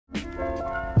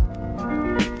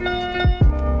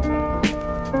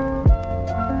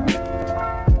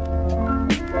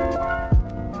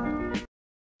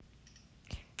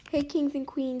Hey kings and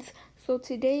queens, so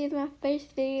today is my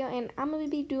first video and I'm going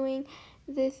to be doing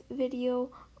this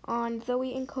video on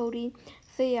Zoey and Cody.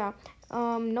 So yeah,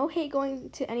 no hate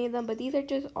going to any of them, but these are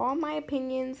just all my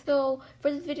opinions. So for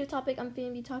this video topic, I'm going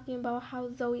to be talking about how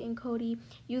Zoey and Cody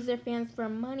use their fans for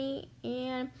money,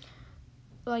 and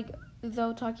like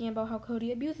Zoe talking about how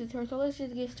Cody abuses her. So let's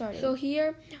just get started. So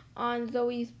here on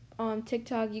Zoey's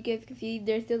TikTok, you guys can see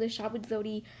there's still the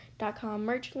shopwithzody.com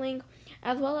merch link,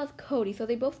 as well as Cody. So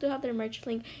they both still have their merch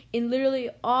link in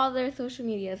literally all their social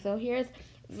media. So here's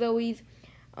Zoey's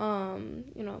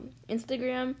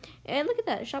Instagram, and look at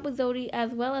that, shop with Zody, as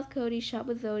well as Cody, shop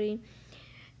with Zody.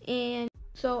 And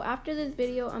so after this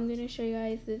video, I'm gonna show you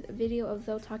guys this video of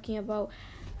Zoe talking about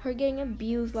her getting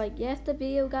abused. Like, yes, the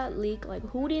video got leaked. Like,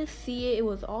 who didn't see it? It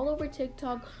was all over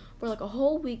TikTok for like a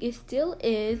whole week. It still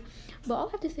is. But all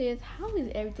I have to say is, how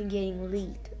is everything getting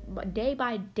leaked day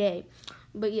by day?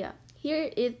 But yeah,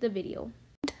 here is the video.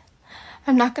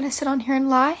 I'm not going to sit on here and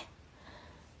lie.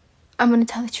 I'm going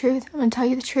to tell the truth. I'm going to tell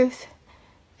you the truth.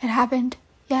 It happened.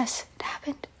 Yes, it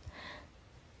happened.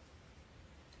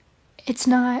 It's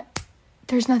not,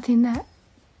 there's nothing that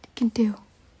you can do.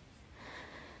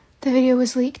 The video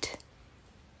was leaked.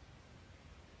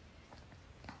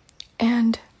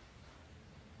 And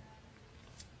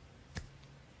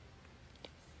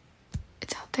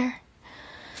it's out there.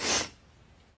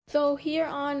 So here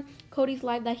on Cody's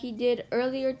live that he did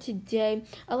earlier today,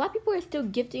 a lot of people are still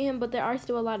gifting him, but there are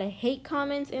still a lot of hate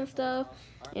comments and stuff,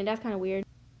 and that's kind of weird.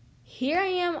 Here I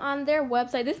am on their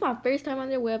website. This is my first time on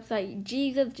their website.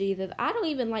 Jesus. I don't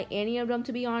even like any of them,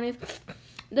 to be honest.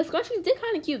 The scrunchies did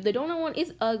kind of cute. The donut one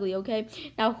is ugly, okay?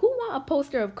 Now, who want a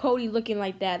poster of Cody looking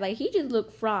like that? Like, he just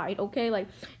looked fried, okay? Like,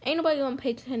 ain't nobody gonna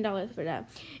pay $10 for that.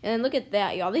 And then look at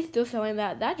that, y'all. They still selling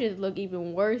that. That just look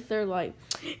even worse. They're like,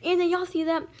 and then y'all see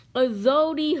that? A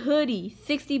Zody hoodie,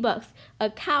 60 bucks. A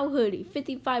cow hoodie,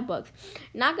 55 bucks.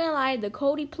 Not gonna lie, the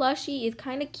Cody plushie is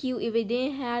kind of cute if it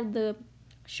didn't have the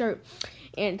shirt.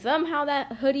 And somehow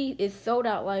that hoodie is sold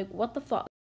out. Like, what the fuck?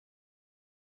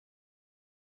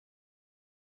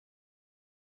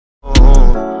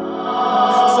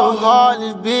 So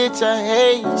heartless, bitch, I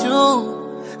hate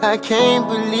you. I can't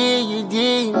believe you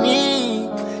did me.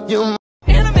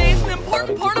 Anime is an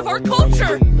important part of our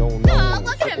culture. Oh,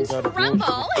 look at him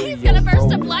tremble. He's gonna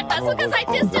burst a blood vessel because I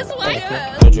dissed his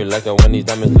wife. Don't you like it when these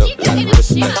diamonds look? You give me the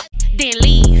shot. Then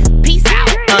leave. Peace out.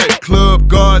 Hey, Club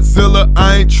Godzilla,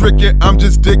 I ain't tricking. I'm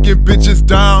just dicking bitches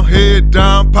down, head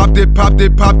down. Pop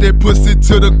that pussy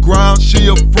to the ground. She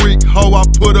a freak, hoe, I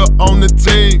put her on the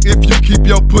team. If you keep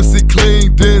your pussy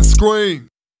clean, then scream.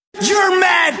 You're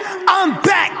mad, I'm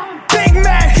back. Big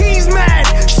mad, he's mad,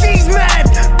 she's mad.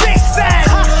 Big sad,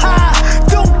 ha ha.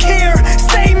 Don't care,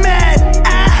 stay mad.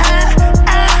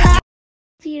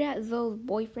 See that Zoe's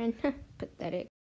boyfriend? Pathetic.